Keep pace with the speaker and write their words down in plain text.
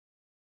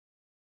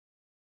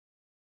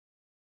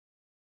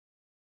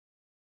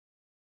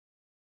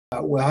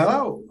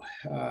Hello.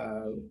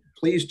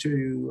 Pleased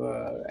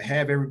to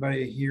have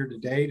everybody here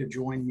today to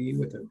join me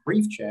with a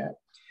brief chat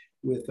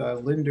with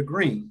Linda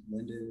Green.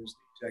 Linda is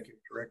the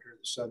Executive Director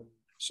of the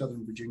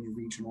Southern Virginia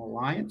Regional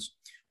Alliance.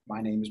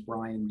 My name is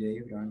Bryan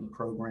David. I'm the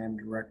Program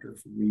Director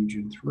for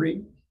Region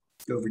 3,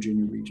 Go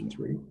Virginia Region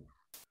 3.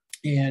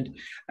 And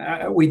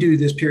we do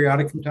this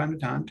periodic from time to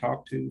time,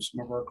 talk to some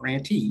of our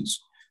grantees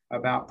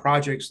about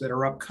projects that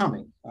are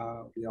upcoming.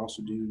 We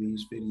also do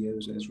these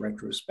videos as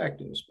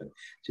retrospectives, but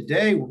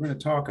today we're going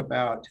to talk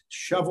about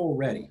shovel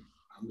ready.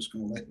 I'm just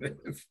going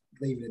to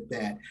leave it at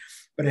that,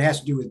 but it has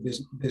to do with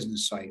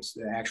business sites,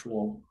 the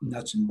actual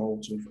nuts and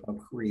bolts of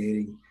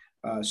creating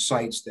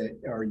sites that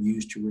are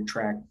used to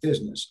attract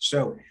business.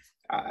 So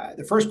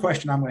the first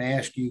question I'm going to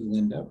ask you,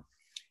 Linda,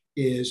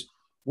 is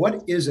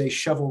what is a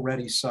shovel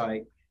ready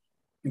site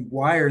and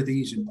why are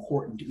these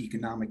important to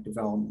economic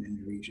development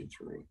in Region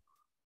 3?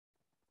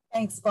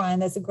 Thanks, Bryan.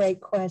 That's a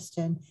great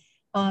question.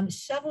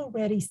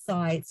 Shovel-ready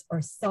sites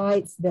are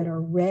sites that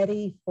are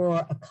ready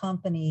for a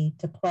company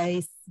to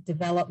place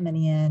development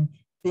in,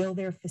 build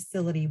their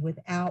facility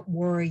without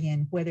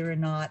worrying whether or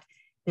not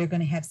they're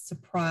going to have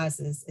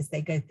surprises as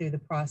they go through the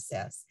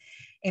process.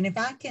 And if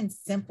I can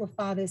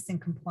simplify this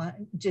and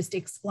just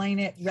explain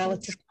it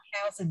relative to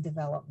housing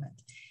development.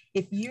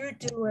 If you're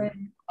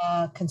doing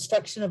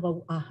construction of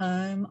a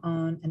home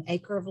on an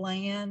acre of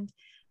land,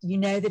 you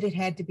know that it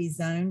had to be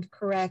zoned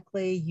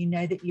correctly. You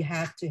know that you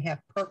have to have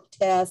perk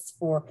tests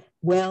for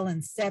well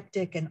and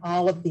septic and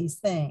all of these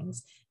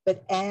things.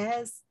 But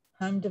as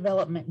home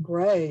development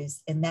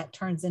grows and that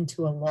turns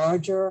into a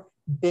larger,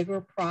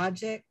 bigger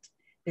project,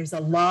 there's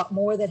a lot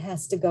more that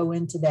has to go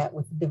into that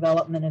with the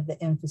development of the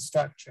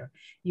infrastructure.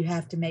 You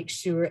have to make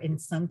sure in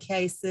some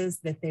cases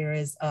that there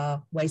is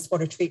a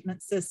wastewater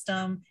treatment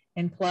system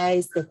in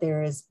place, that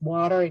there is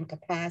water and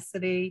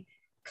capacity,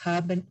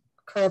 curb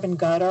and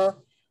gutter,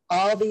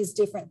 all these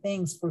different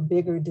things for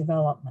bigger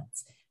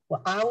developments.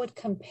 Well, I would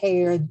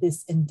compare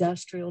this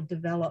industrial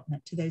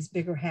development to those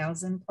bigger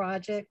housing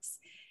projects.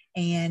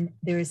 And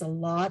there is a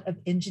lot of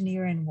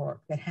engineering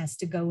work that has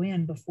to go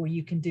in before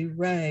you can do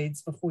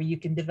roads, before you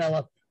can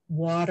develop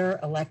water,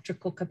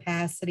 electrical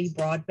capacity,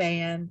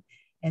 broadband,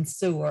 and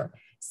sewer.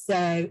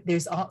 So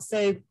there's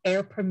also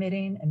air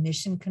permitting,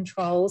 emission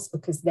controls,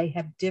 because they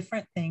have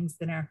different things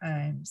than our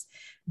homes.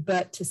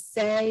 But to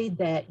say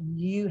that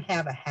you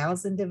have a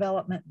housing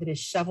development that is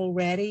shovel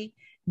ready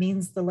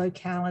means the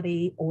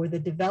locality or the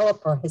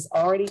developer has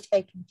already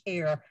taken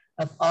care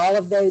of all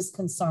of those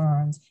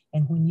concerns.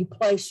 And when you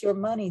place your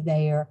money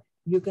there,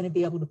 you're going to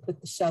be able to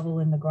put the shovel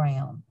in the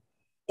ground.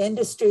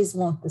 Industries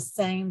want the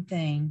same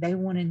thing. They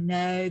want to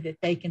know that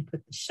they can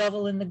put the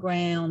shovel in the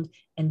ground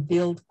and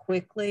build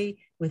quickly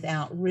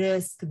without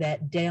risk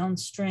that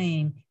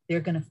downstream they're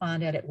going to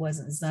find out it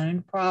wasn't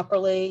zoned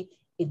properly.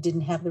 It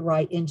didn't have the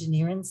right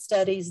engineering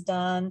studies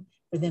done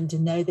for them to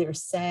know they're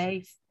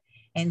safe.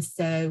 And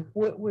so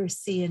what we're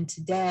seeing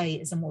today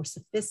is a more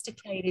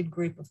sophisticated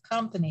group of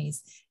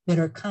companies that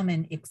are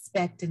coming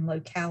expecting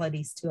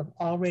localities to have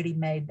already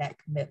made that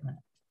commitment.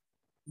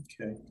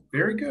 Okay,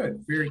 very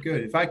good, very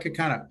good. If I could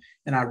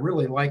and I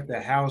really like the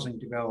housing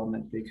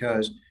development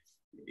because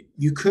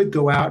you could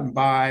go out and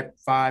buy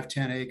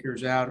 5-10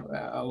 acres out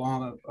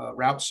along a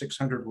Route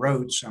 600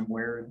 road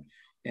somewhere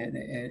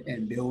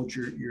and build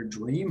your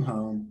dream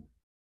home.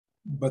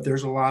 But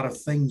there's a lot of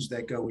things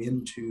that go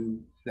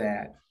into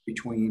that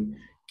between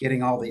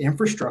getting all the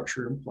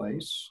infrastructure in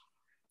place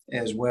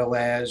as well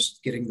as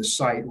getting the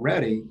site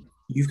ready.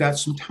 You've got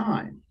some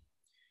time.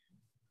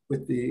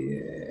 With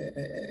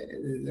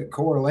the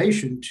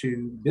correlation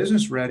to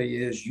business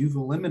ready is you've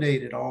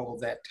eliminated all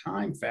of that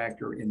time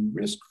factor and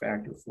risk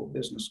factor for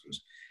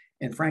businesses.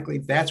 And frankly,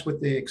 that's what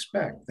they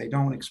expect. They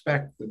don't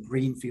expect the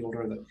greenfield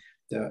or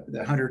the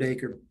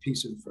 100-acre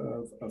piece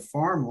of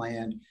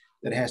farmland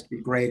that has to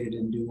be graded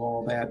and do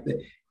all that.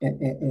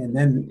 And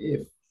then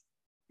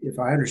if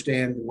I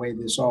understand the way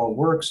this all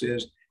works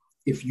is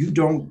if you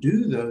don't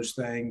do those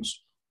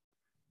things,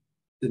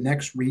 the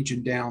next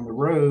region down the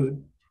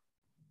road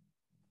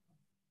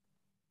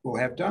will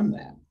have done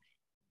that.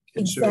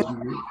 And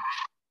exactly.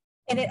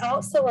 And it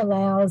also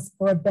allows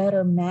for a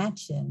better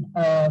matching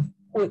of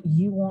what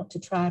you want to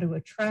try to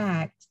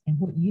attract and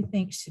what you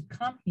think should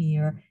come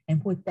here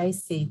and what they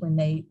see when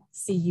they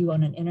see you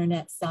on an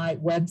internet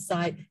site,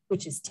 website,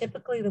 which is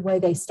typically the way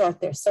they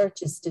start their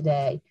searches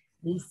today.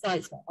 These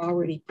sites are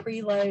already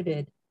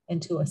preloaded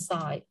into a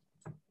site.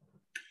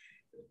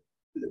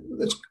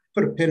 Let's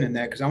put a pin in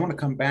that because I want to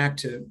come back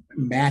to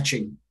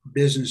matching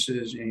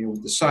businesses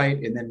with the site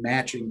and then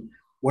matching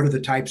what are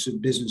the types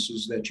of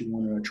businesses that you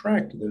want to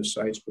attract to those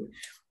sites. But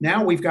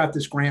now we've got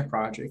this grant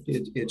project.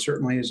 It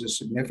certainly is a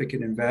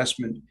significant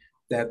investment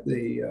that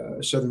the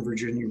Southern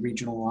Virginia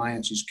Regional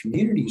Alliance's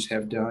communities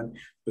have done.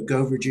 But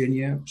Go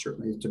Virginia,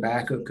 certainly the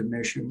Tobacco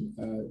Commission,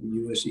 the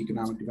U.S.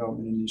 Economic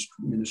Development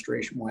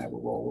Administration will have a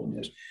role in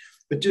this.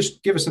 But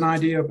just give us an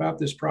idea about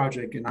this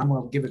project, and I'm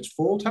going to give its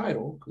full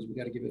title because we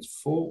got to give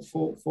its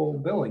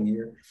full billing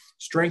here: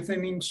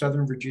 Strengthening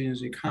Southern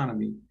Virginia's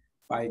Economy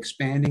by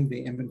expanding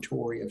the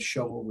inventory of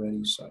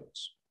shovel-ready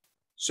sites.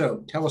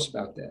 So tell us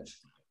about that.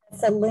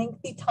 It's a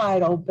lengthy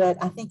title, but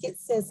I think it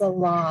says a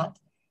lot.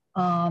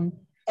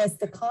 As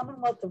the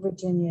Commonwealth of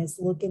Virginia is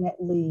looking at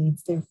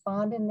leads, they're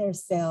finding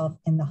themselves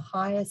in the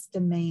highest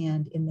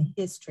demand in the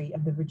history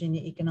of the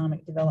Virginia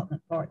Economic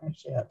Development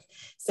Partnership.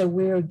 So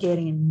we're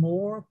getting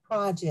more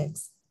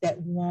projects that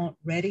want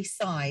ready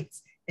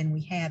sites than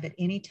we have at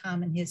any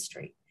time in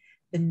history.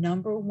 The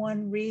number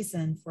one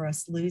reason for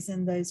us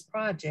losing those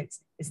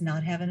projects is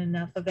not having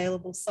enough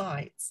available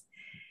sites.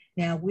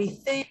 Now, we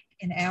think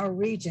in our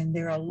region,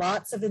 there are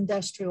lots of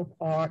industrial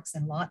parks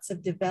and lots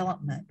of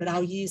development, but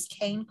I'll use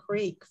Cane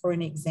Creek for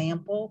an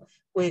example,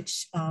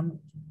 which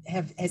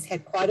has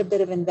had quite a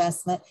bit of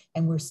investment,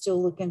 and we're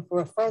still looking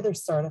for a further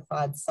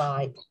certified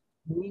site.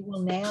 We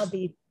will now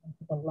be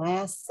the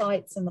last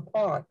sites in the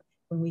park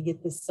when we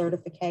get this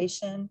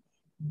certification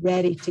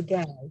ready to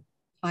go.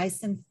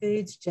 Tyson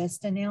Foods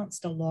just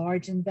announced a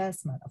large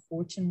investment, a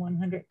Fortune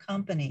 100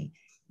 company.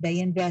 They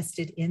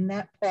invested in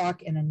that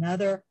park in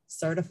another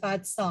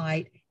certified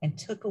site and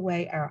took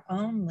away our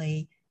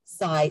only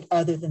site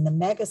other than the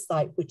mega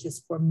site, which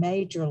is for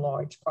major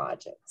large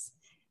projects.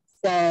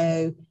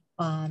 So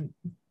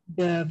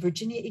the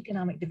Virginia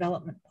Economic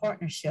Development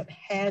Partnership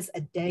has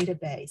a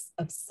database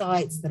of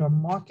sites that are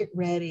market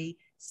ready,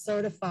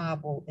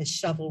 certifiable as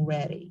shovel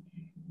ready.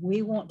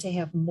 We want to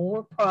have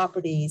more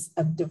properties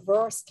of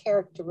diverse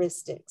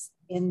characteristics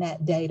in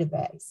that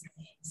database.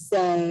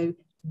 So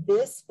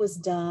this was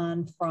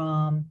done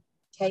from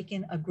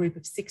taking a group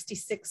of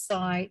 66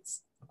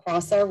 sites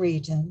across our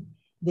region.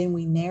 Then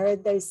we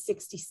narrowed those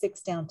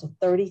 66 down to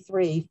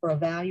 33 for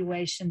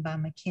evaluation by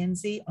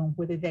McKinsey on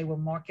whether they were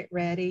market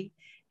ready.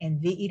 And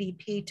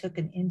VEDP took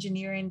an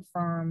engineering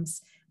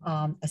firm's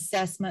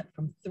assessment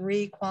from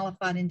 3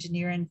 qualified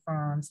engineering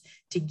firms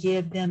to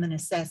give them an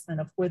assessment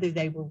of whether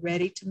they were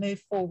ready to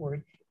move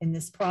forward in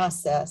this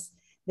process.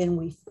 Then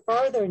we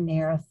further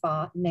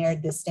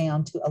narrowed this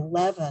down to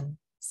 11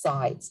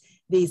 sites.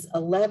 These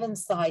 11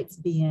 sites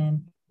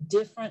being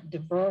different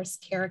diverse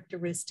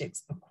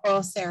characteristics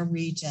across our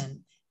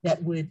region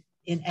that would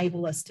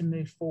enable us to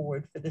move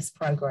forward for this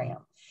program.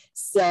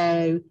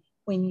 So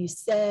when you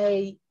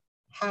say,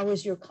 how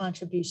is your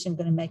contribution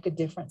going to make a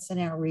difference in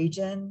our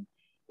region?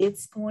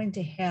 It's going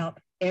to help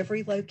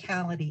every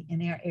locality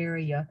in our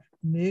area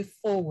move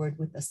forward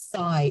with a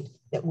site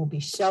that will be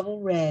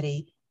shovel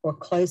ready or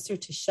closer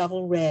to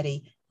shovel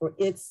ready for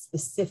its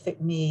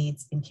specific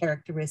needs and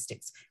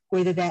characteristics,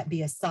 whether that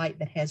be a site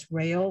that has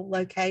rail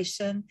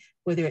location,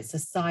 whether it's a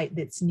site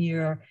that's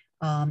near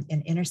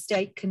an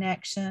interstate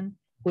connection,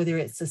 whether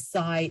it's a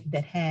site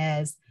that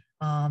has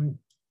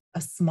a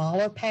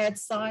smaller pad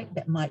site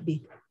that might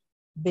be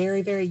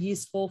very, very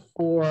useful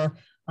for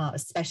a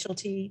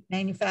specialty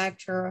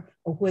manufacturer,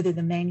 or whether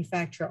the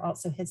manufacturer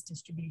also has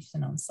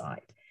distribution on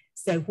site.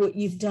 So what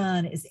you've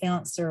done is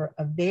answer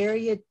a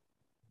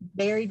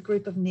varied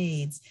group of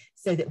needs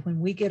so that when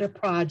we get a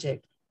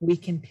project, we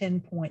can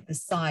pinpoint the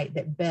site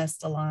that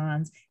best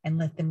aligns and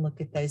let them look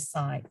at those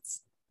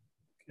sites.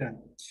 Okay.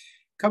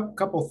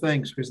 Couple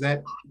things, because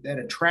that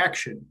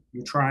attraction,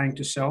 you're trying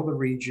to sell the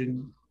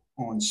region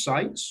on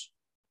sites.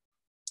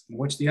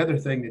 What's the other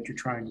thing that you're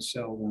trying to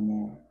sell them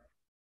on?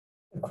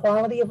 The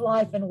quality of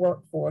life and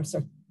workforce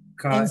are,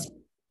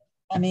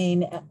 I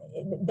mean,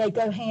 they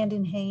go hand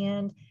in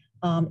hand.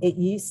 It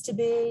used to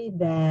be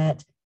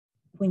that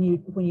when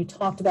you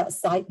talked about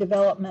site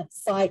development,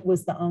 site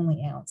was the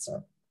only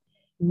answer.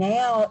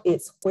 Now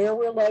it's where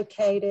we're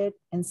located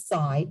and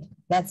site.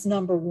 That's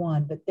number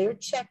one, but they're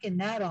checking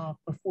that off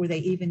before they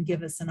even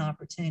give us an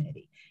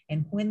opportunity.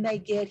 And when they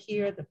get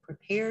here, the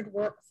prepared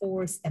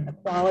workforce and the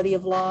quality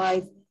of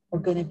life are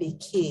going to be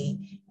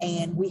key.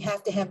 And we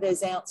have to have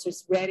those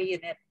answers ready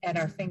and at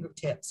our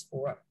fingertips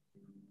for it.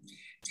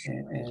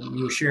 And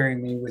you were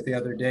sharing me with the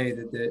other day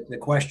that the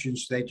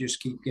questions, they just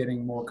keep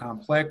getting more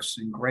complex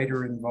and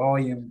greater in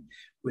volume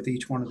with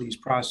each one of these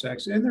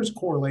processes. And there's a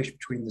correlation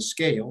between the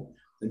scale,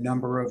 the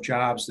number of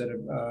jobs that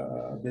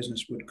a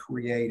business would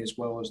create, as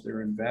well as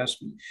their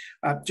investment.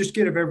 Just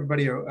give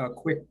everybody a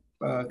quick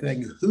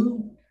thing.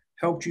 Who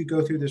helped you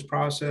go through this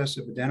process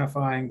of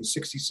identifying the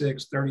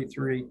 66,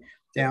 33,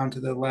 down to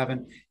the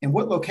 11, and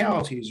what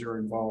localities were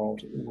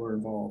involved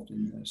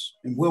in this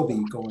and will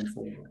be going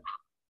forward?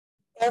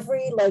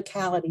 Every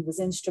locality was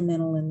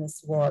instrumental in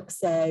this work.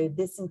 So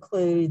this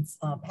includes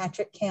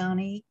Patrick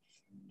County,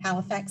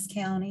 Halifax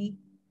County,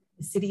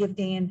 the city of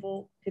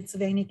Danville,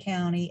 Pittsylvania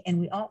County, and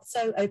we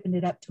also opened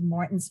it up to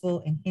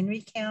Martinsville and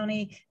Henry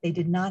County. They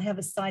did not have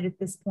a site at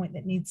this point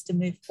that needs to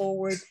move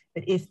forward,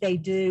 but if they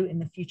do in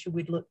the future,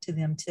 we'd look to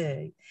them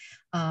too.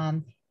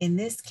 In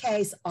this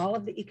case, all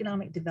of the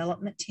economic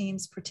development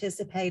teams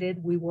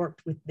participated. We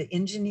worked with the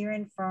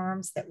engineering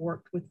firms that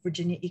worked with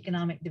Virginia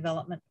Economic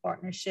Development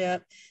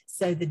Partnership.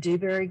 So the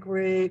Dewberry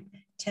Group,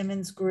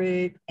 Timmons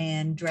Group,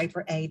 and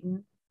Draper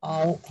Aden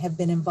all have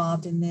been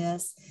involved in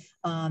this.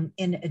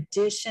 In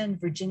addition,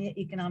 Virginia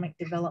Economic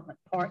Development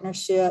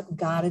Partnership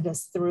guided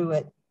us through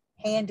it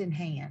hand in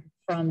hand.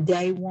 From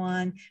day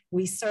one,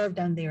 we served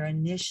on their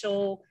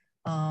initial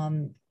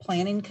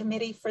planning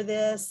committee for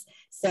this.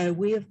 So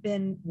we have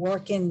been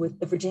working with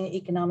the Virginia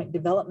Economic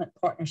Development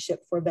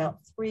Partnership for about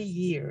 3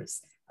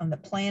 years on the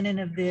planning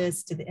of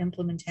this to the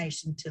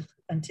implementation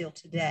until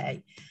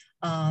today.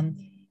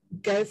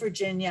 Go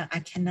Virginia, I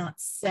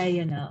cannot say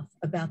enough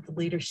about the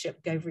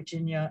leadership Go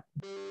Virginia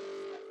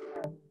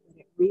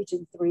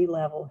Region 3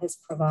 level has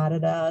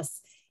provided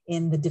us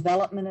in the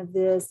development of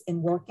this,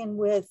 in working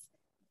with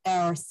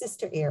our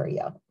sister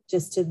area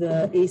just to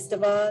the east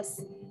of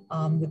us.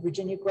 The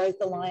Virginia Growth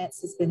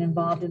Alliance has been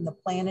involved in the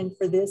planning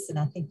for this, and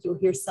I think you'll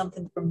hear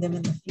something from them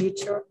in the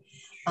future,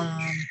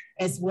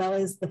 as well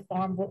as the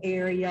Farmville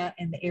area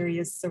and the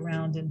areas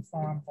surrounding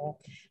Farmville.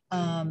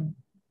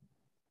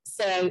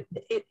 So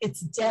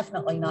it's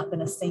definitely not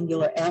been a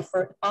singular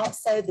effort.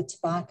 Also, the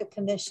Tobacco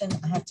Commission,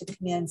 I have to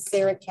commend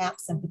Sarah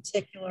Capps in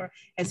particular,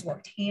 has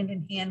worked hand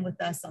in hand with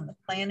us on the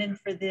planning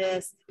for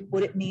this,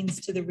 what it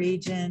means to the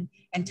region,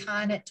 and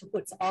tying it to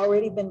what's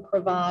already been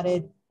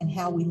provided and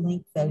how we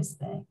link those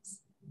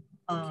things.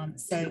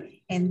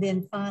 And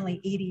then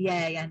finally,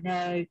 EDA, I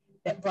know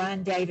that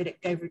Bryan David at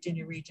Go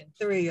Virginia Region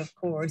 3, of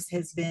course,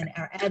 has been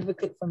our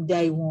advocate from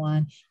day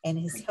one and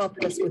has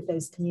helped us with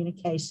those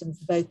communications,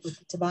 both with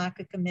the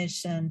Tobacco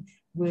Commission,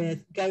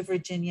 with Go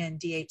Virginia and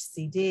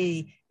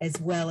DHCD, as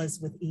well as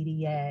with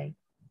EDA.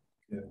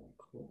 Good.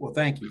 Well,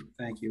 thank you.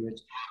 Thank you.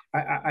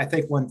 I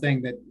think one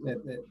thing that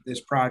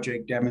this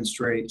project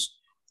demonstrates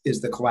is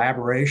the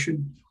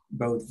collaboration,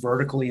 both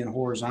vertically and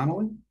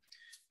horizontally,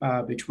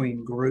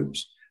 between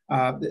groups.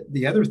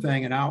 The other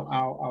thing, and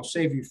I'll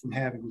save you from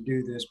having to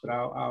do this, but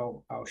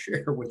I'll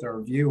share with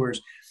our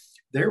viewers,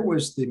 there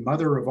was the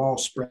mother of all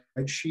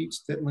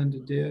spreadsheets that Linda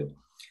did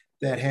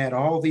that had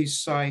all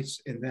these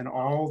sites and then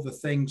all the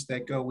things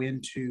that go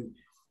into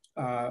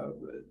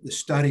the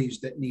studies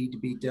that need to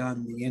be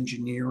done, the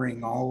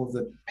engineering, all of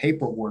the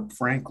paperwork,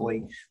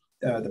 frankly,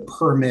 the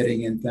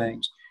permitting and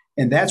things.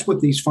 And that's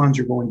what these funds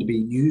are going to be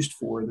used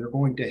for. They're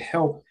going to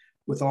help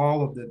with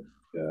all of the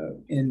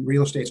in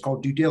real estate, it's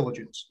called due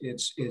diligence.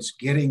 It's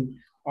getting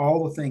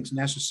all the things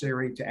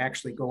necessary to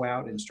actually go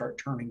out and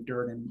start turning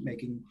dirt and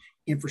making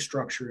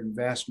infrastructure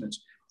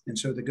investments. And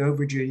so the Go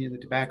Virginia, the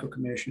Tobacco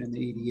Commission, and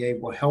the EDA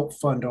will help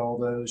fund all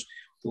those.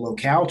 The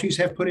localities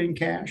have put in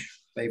cash.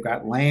 They've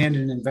got land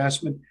and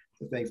investment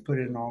that they've put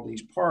in all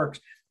these parks.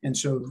 And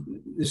so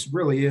this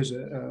really is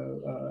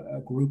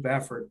a group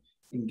effort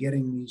in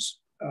getting these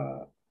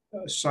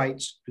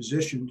sites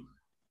positioned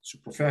so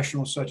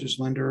professionals such as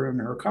Linda and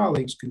her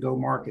colleagues can go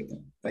market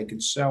them. They can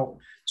sell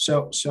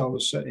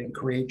and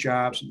create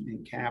jobs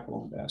and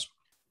capital investment.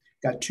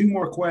 Got 2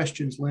 more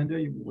questions,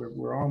 Linda.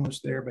 We're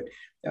almost there, but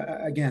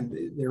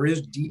again, there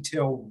is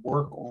detailed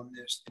work on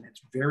this, and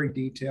it's very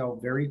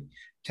detailed, very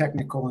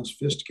technical and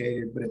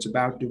sophisticated, but it's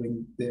about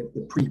doing the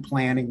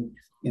pre-planning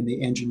and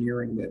the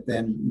engineering that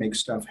then makes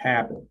stuff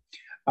happen.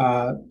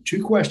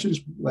 2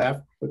 questions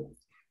left, but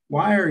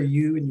why are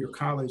you and your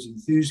colleagues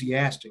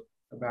enthusiastic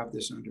about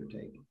this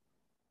undertaking?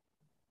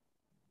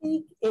 I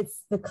think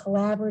it's the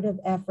collaborative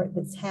effort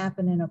that's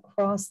happening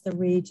across the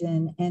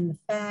region and the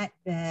fact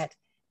that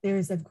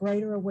there's a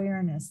greater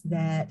awareness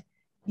that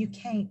you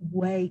can't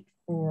wait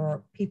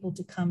for people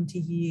to come to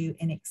you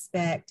and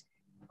expect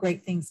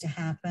great things to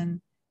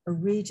happen. A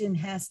region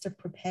has to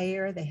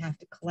prepare, they have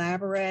to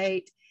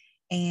collaborate,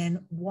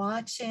 and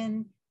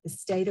watching the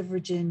state of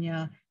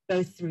Virginia,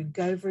 both through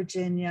Go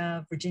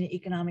Virginia, Virginia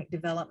Economic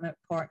Development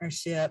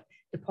Partnership,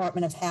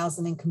 Department of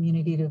Housing and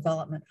Community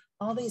Development,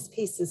 all these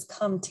pieces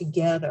come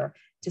together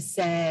to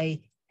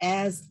say,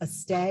 as a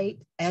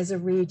state, as a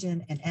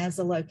region, and as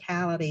a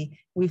locality,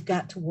 we've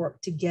got to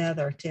work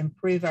together to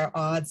improve our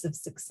odds of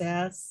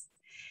success.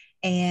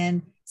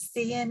 And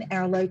seeing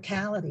our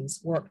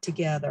localities work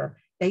together,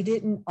 they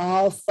didn't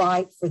all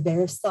fight for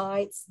their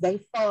sites. They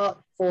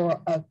fought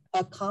for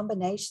a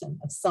combination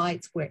of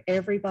sites where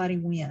everybody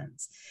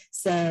wins.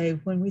 So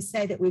when we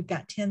say that we've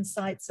got 10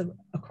 sites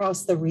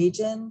across the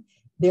region,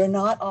 they're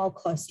not all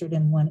clustered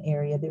in one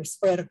area. They're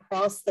spread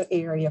across the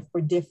area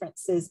for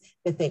differences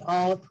that they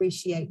all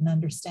appreciate and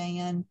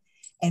understand.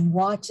 And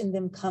watching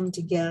them come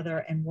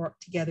together and work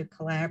together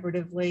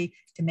collaboratively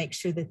to make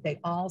sure that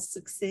they all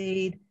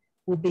succeed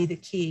will be the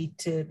key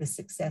to the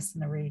success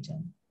in the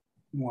region.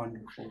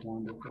 Wonderful,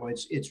 wonderful.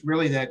 It's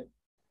really that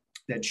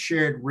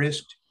shared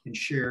risk and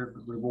shared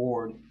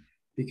reward,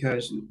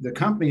 because the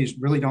companies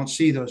really don't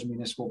see those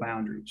municipal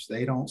boundaries.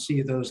 They don't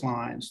see those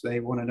lines.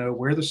 They want to know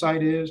where the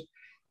site is,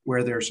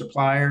 where their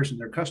suppliers and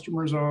their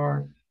customers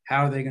are,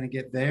 how are they going to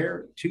get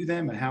there to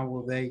them, and how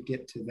will they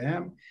get to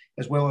them,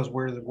 as well as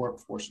where the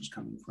workforce is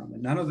coming from.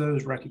 And none of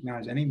those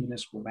recognize any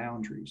municipal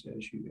boundaries,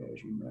 as you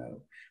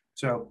know.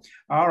 So,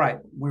 all right,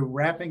 we're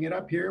wrapping it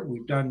up here.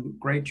 We've done a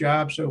great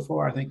job so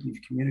far. I think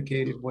you've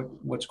communicated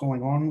what's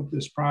going on with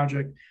this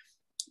project.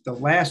 The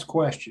last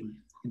question,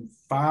 in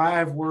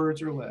 5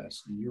 words or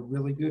less, and you're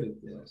really good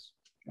at this,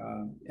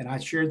 and I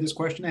shared this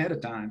question ahead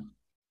of time.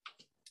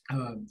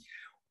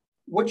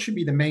 What should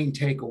be the main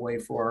takeaway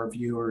for our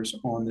viewers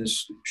on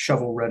this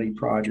shovel-ready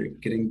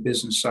project, getting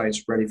business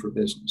sites ready for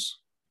business?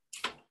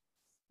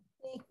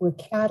 I we're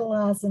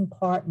catalyzing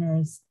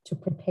partners to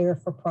prepare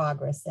for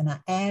progress. And I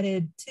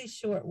added 2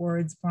 short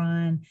words,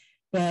 Bryan,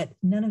 but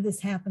none of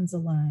this happens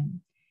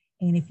alone.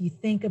 And if you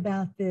think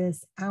about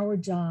this, our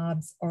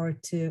jobs are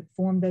to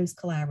form those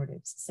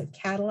collaboratives. So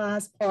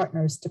catalyze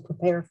partners to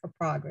prepare for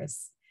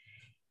progress.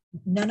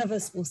 None of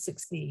us will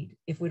succeed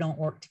if we don't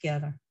work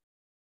together.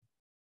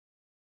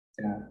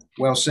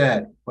 Well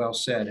said. Well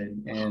said.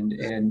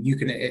 And you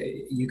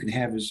can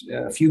have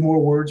a few more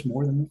words,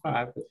 more than the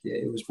 5, but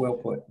it was well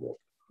put.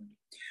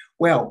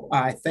 Well,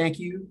 I thank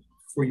you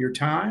for your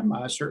time.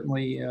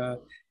 Certainly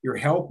your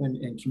help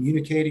in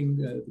communicating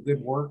the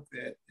good work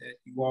that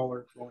you all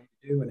are going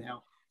to do, and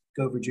how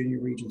Go Virginia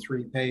Region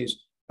 3 plays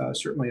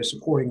certainly a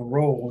supporting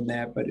role in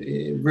that, but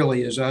it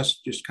really is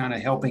us just kind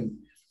of helping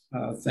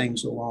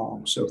things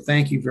along. So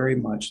thank you very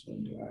much,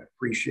 Linda. I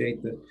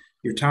appreciate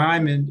your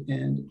time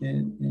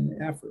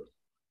and effort.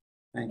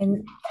 Thank you.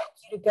 Thank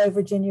you to Go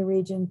Virginia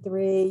Region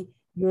 3,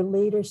 your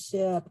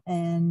leadership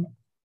and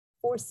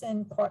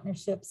forcing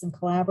partnerships and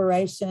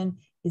collaboration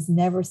is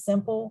never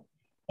simple,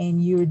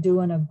 and you're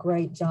doing a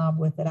great job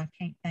with it. I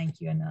can't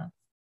thank you enough.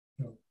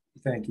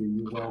 Thank you.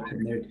 You're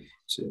welcome.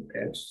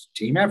 It's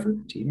team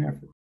effort, team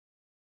effort.